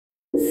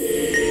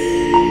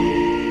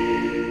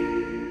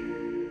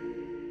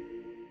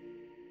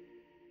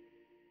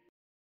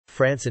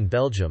France and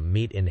Belgium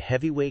meet in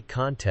heavyweight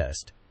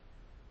contest,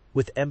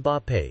 with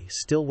Mbappé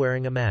still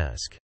wearing a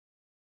mask.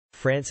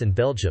 France and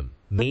Belgium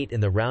meet in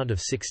the round of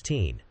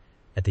 16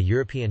 at the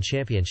European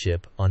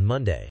Championship on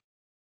Monday.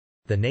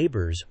 The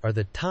neighbors are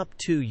the top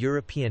two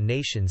European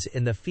nations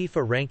in the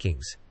FIFA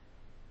rankings.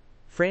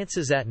 France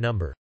is at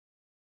number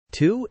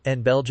 2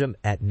 and Belgium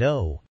at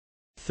no.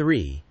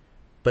 3,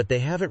 but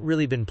they haven't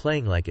really been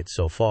playing like it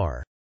so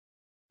far.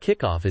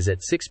 Kickoff is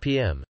at 6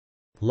 p.m.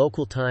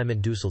 local time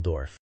in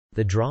Duesseldorf.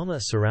 The drama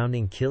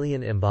surrounding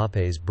Kylian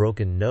Mbappe's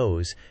broken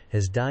nose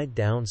has died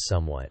down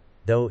somewhat,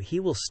 though he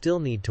will still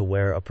need to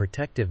wear a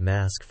protective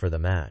mask for the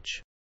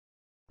match.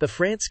 The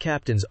France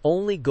captain's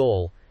only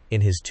goal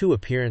in his 2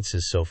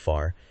 appearances so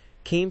far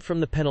came from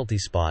the penalty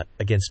spot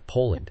against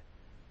Poland,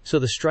 so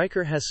the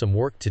striker has some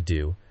work to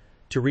do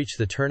to reach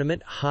the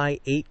tournament-high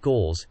 8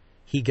 goals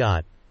he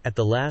got at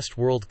the last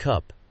World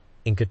Cup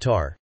in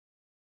Qatar.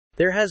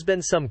 There has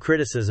been some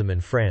criticism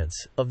in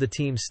France of the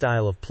team's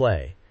style of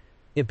play,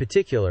 in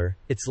particular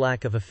its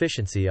lack of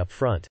efficiency up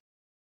front.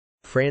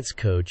 France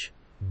coach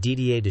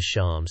Didier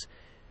Deschamps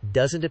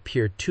doesn't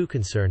appear too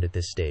concerned at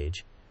this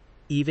stage,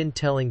 even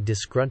telling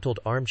disgruntled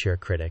armchair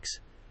critics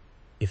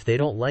if they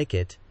don't like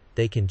it,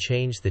 they can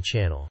change the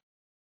channel.